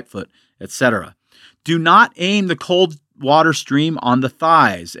with the right foot, etc. Do not aim the cold water stream on the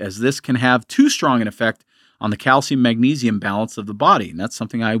thighs, as this can have too strong an effect on the calcium-magnesium balance of the body, and that's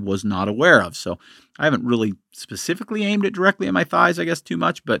something I was not aware of. So I haven't really specifically aimed it directly at my thighs, I guess, too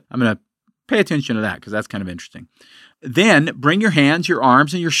much, but I'm going to pay attention to that because that's kind of interesting. Then bring your hands, your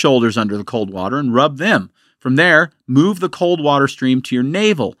arms, and your shoulders under the cold water and rub them. From there, move the cold water stream to your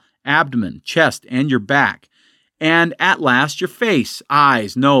navel, abdomen, chest, and your back. And at last, your face,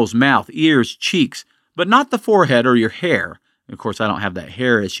 eyes, nose, mouth, ears, cheeks, but not the forehead or your hair. Of course, I don't have that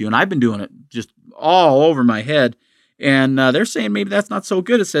hair issue, and I've been doing it just all over my head. And they're saying maybe that's not so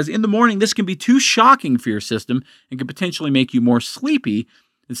good. It says, in the morning, this can be too shocking for your system and can potentially make you more sleepy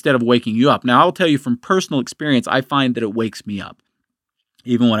instead of waking you up. Now, I'll tell you from personal experience, I find that it wakes me up,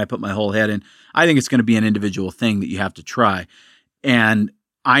 even when I put my whole head in. I think it's going to be an individual thing that you have to try. And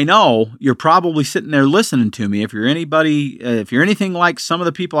I know you're probably sitting there listening to me. If you're anything like some of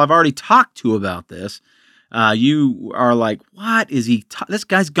the people I've already talked to about this, you are like, what is he? This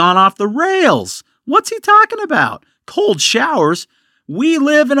guy's gone off the rails. What's he talking about? Cold showers? We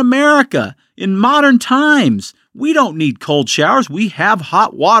live in America in modern times. We don't need cold showers. We have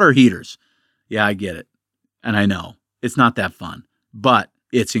hot water heaters. Yeah, I get it. And I know it's not that fun, but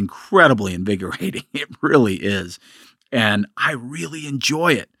it's incredibly invigorating. It really is. And I really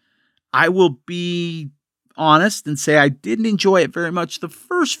enjoy it. I will be honest and say I didn't enjoy it very much the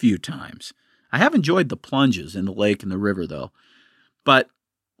first few times. I have enjoyed the plunges in the lake and the river, though. But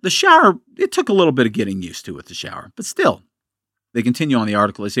the shower, it took a little bit of getting used to with the shower. But still, they continue on the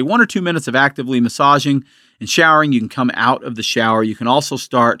article. They say 1 or 2 minutes of actively massaging and showering. You can come out of the shower. You can also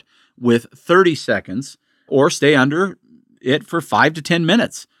start with 30 seconds or stay under it for 5 to 10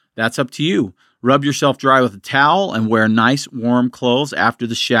 minutes. That's up to you. Rub yourself dry with a towel and wear nice warm clothes after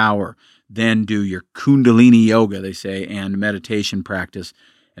the shower. Then do your Kundalini yoga, they say, and meditation practice,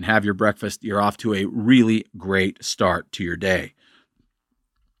 and have your breakfast. You're off to a really great start to your day.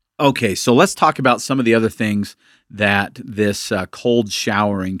 Okay, so let's talk about some of the other things that this cold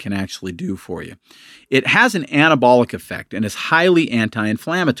showering can actually do for you. It has an anabolic effect and is highly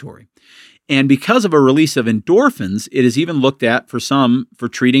anti-inflammatory. And because of a release of endorphins, it is even looked at for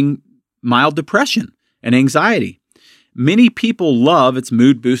treating mild depression and anxiety. Many people love its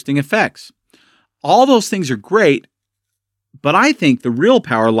mood-boosting effects. All those things are great, but I think the real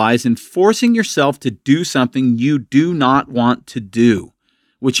power lies in forcing yourself to do something you do not want to do,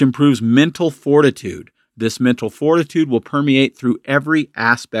 which improves mental fortitude. This mental fortitude will permeate through every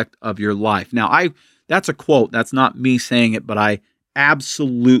aspect of your life. Now, that's a quote. That's not me saying it, but I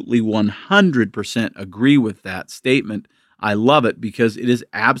absolutely 100% agree with that statement. I love it because it is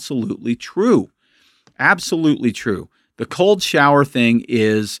absolutely true. Absolutely true. The cold shower thing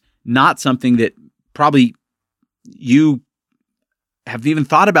is not something that probably you have even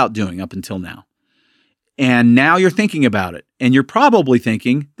thought about doing up until now. And now you're thinking about it. And you're probably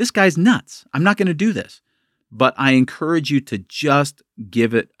thinking, this guy's nuts. I'm not going to do this. But I encourage you to just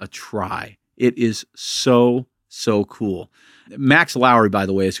give it a try. It is so, so cool. Max Lowry, by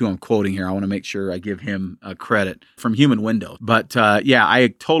the way, is who I'm quoting here. I want to make sure I give him credit from Human Window. But yeah, I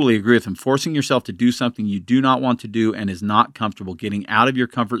totally agree with him. Forcing yourself to do something you do not want to do and is not comfortable, getting out of your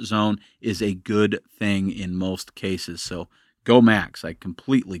comfort zone is a good thing in most cases. So go Max. I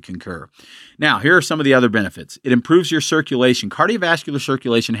completely concur. Now, here are some of the other benefits. It improves your circulation. Cardiovascular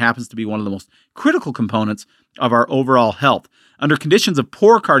circulation happens to be one of the most critical components of our overall health. Under conditions of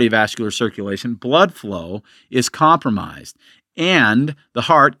poor cardiovascular circulation, blood flow is compromised and the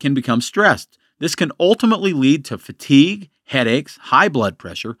heart can become stressed. This can ultimately lead to fatigue, headaches, high blood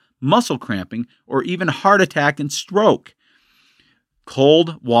pressure, muscle cramping, or even heart attack and stroke.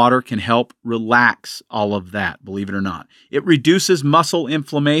 Cold water can help relax all of that, believe it or not. It reduces muscle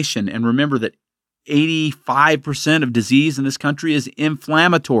inflammation. And remember that 85% of disease in this country is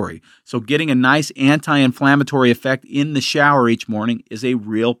inflammatory. So getting a nice anti-inflammatory effect in the shower each morning is a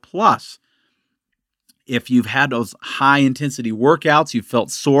real plus. If you've had those high intensity workouts, you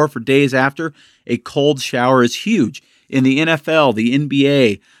felt sore for days after, a cold shower is huge. In the NFL, the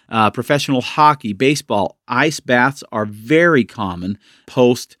NBA, professional hockey, baseball, ice baths are very common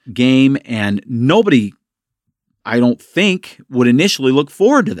post-game, and nobody, I don't think, would initially look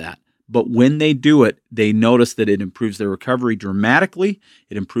forward to that. But when they do it, they notice that it improves their recovery dramatically.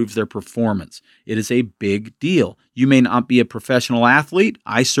 It improves their performance. It is a big deal. You may not be a professional athlete.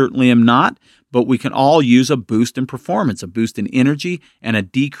 I certainly am not. But we can all use a boost in performance, a boost in energy, and a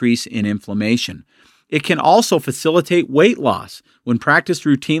decrease in inflammation. It can also facilitate weight loss. When practiced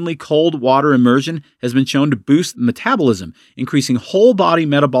routinely, cold water immersion has been shown to boost metabolism, increasing whole body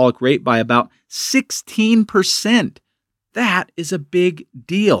metabolic rate by about 16%. That is a big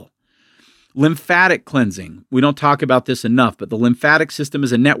deal. Lymphatic cleansing. We don't talk about this enough, but the lymphatic system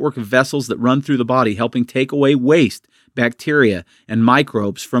is a network of vessels that run through the body, helping take away waste, bacteria, and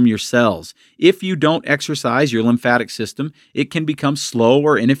microbes from your cells. If you don't exercise your lymphatic system, it can become slow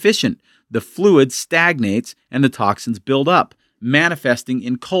or inefficient. The fluid stagnates and the toxins build up, manifesting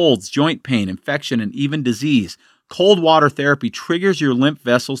in colds, joint pain, infection, and even disease. Cold water therapy triggers your lymph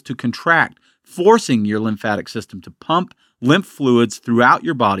vessels to contract, forcing your lymphatic system to pump lymph fluids throughout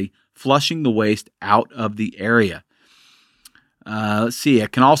your body, flushing the waste out of the area. Let's see.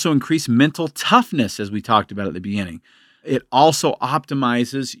 It can also increase mental toughness, as we talked about at the beginning. It also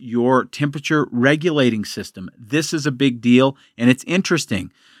optimizes your temperature regulating system. This is a big deal, and it's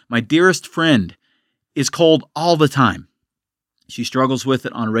interesting. My dearest friend is cold all the time. She struggles with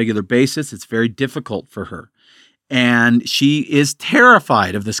it on a regular basis. It's very difficult for her. And she is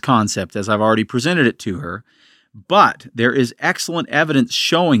terrified of this concept, as I've already presented it to her. But there is excellent evidence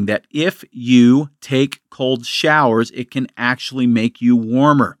showing that if you take cold showers, it can actually make you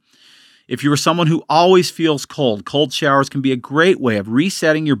warmer. If you are someone who always feels cold, cold showers can be a great way of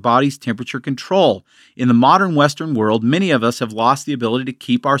resetting your body's temperature control. In the modern Western world, many of us have lost the ability to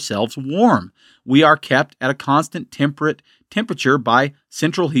keep ourselves warm. We are kept at a constant temperate temperature by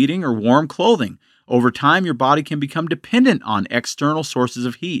central heating or warm clothing. Over time, your body can become dependent on external sources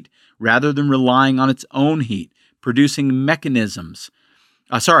of heat rather than relying on its own heat producing mechanisms.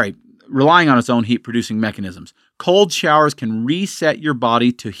 Relying on its own heat producing mechanisms. Cold showers can reset your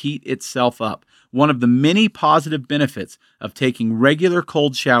body to heat itself up. One of the many positive benefits of taking regular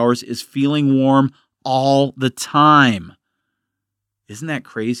cold showers is feeling warm all the time. Isn't that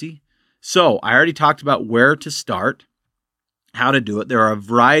crazy? So, I already talked about where to start, how to do it. There are a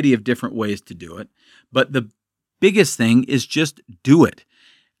variety of different ways to do it, but the biggest thing is just do it.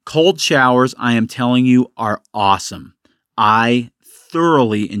 Cold showers, I am telling you, are awesome. I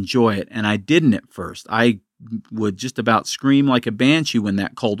thoroughly enjoy it, and I didn't at first. I would just about scream like a banshee when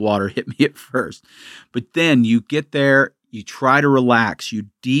that cold water hit me at first. But then you get there, you try to relax, you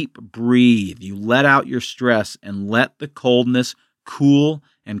deep breathe, you let out your stress and let the coldness cool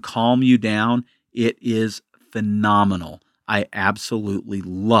and calm you down. It is phenomenal. I absolutely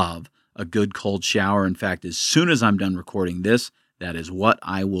love a good cold shower. In fact, as soon as I'm done recording this, that is what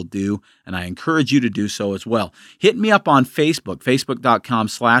I will do, and I encourage you to do so as well. Hit me up on Facebook,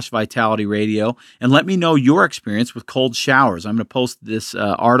 facebook.com/Vitality Radio, and let me know your experience with cold showers. I'm going to post this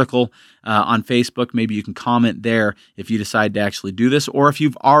article on Facebook. Maybe you can comment there if you decide to actually do this, or if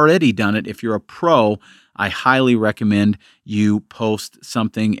you've already done it. If you're a pro, I highly recommend you post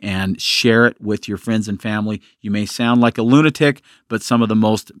something and share it with your friends and family. You may sound like a lunatic, but some of the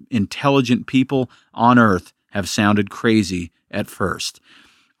most intelligent people on earth have sounded crazy at first.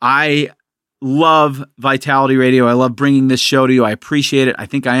 I love Vitality Radio. I love bringing this show to you. I appreciate it. I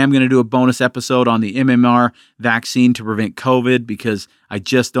think I am going to do a bonus episode on the MMR vaccine to prevent COVID because I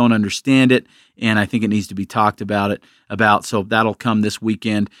just don't understand it, and I think it needs to be talked about. So that'll come this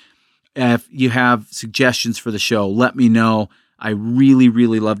weekend. If you have suggestions for the show, let me know. I really,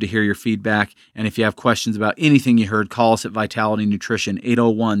 really love to hear your feedback. And if you have questions about anything you heard, call us at Vitality Nutrition,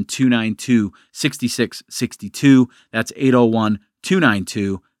 801-292-6662. That's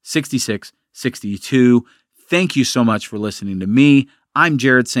 801-292-6662. Thank you so much for listening to me. I'm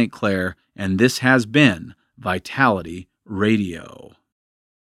Jared St. Clair, and this has been Vitality Radio.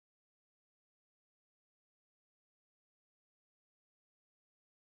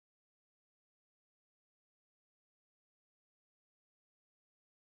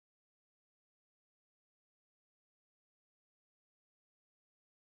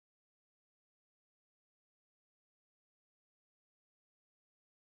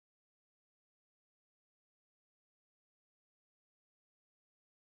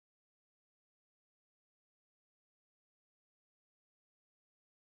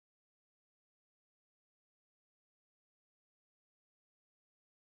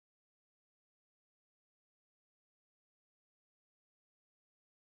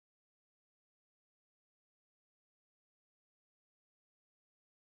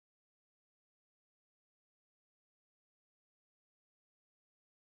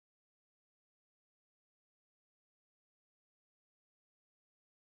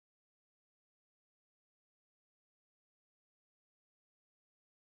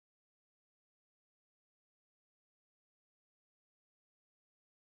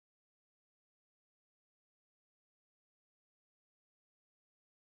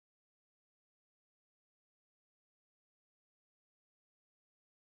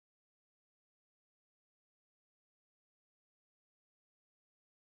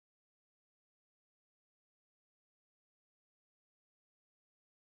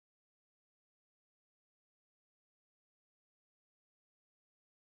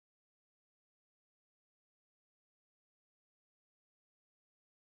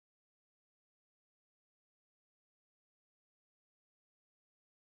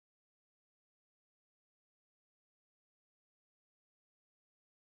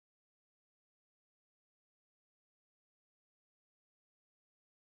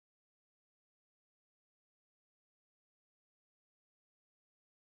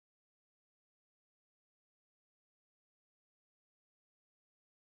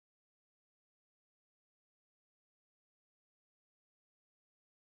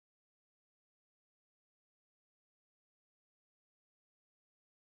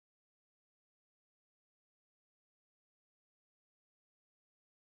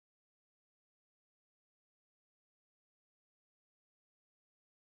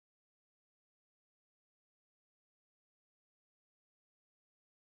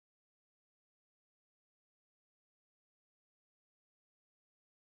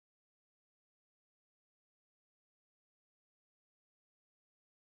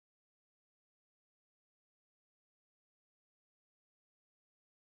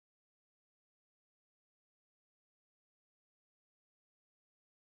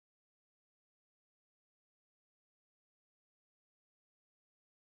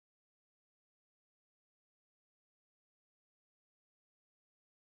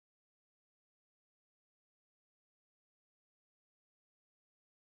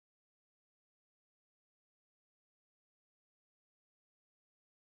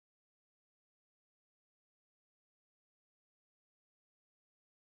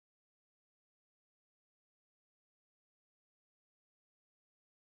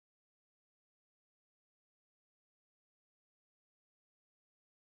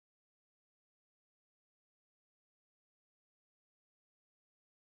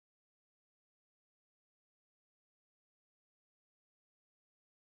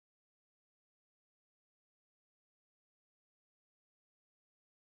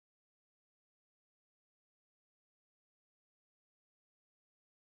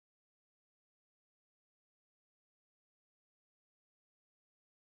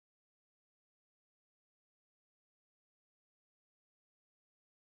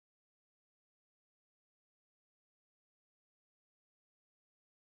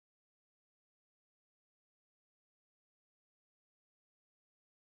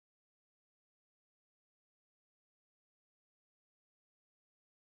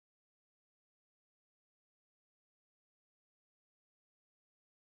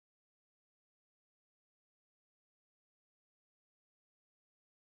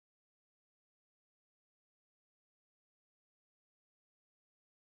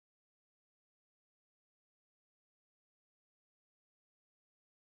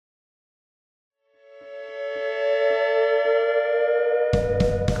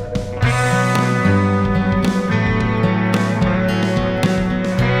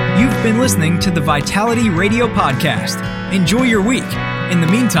 been listening to the Vitality Radio Podcast. Enjoy your week. In the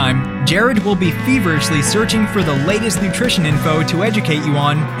meantime, Jared will be feverishly searching for the latest nutrition info to educate you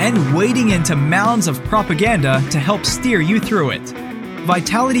on and wading into mounds of propaganda to help steer you through it.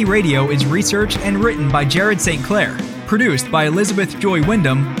 Vitality Radio is researched and written by Jared St. Clair, produced by Elizabeth Joy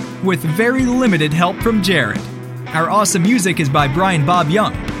Wyndham, with very limited help from Jared. Our awesome music is by Brian Bob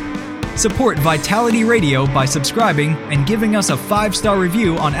Young. Support Vitality Radio by subscribing and giving us a 5-star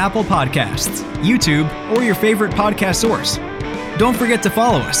review on Apple Podcasts, YouTube, or your favorite podcast source. Don't forget to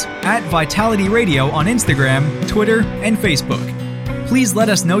follow us at Vitality Radio on Instagram, Twitter, and Facebook. Please let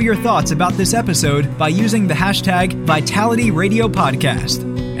us know your thoughts about this episode by using the hashtag Vitality Radio Podcast.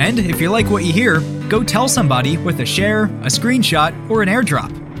 And if you like what you hear, go tell somebody with a share, a screenshot, or an airdrop.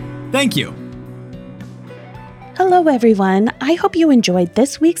 Thank you. Hello, everyone. I hope you enjoyed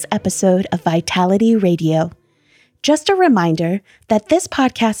this week's episode of Vitality Radio. Just a reminder that this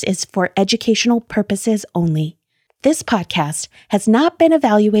podcast is for educational purposes only. This podcast has not been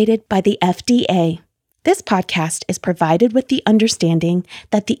evaluated by the FDA. This podcast is provided with the understanding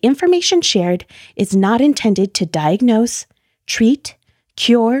that the information shared is not intended to diagnose, treat,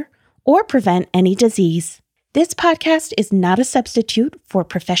 cure, or prevent any disease. This podcast is not a substitute for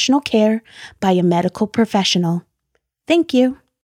professional care by a medical professional. Thank you.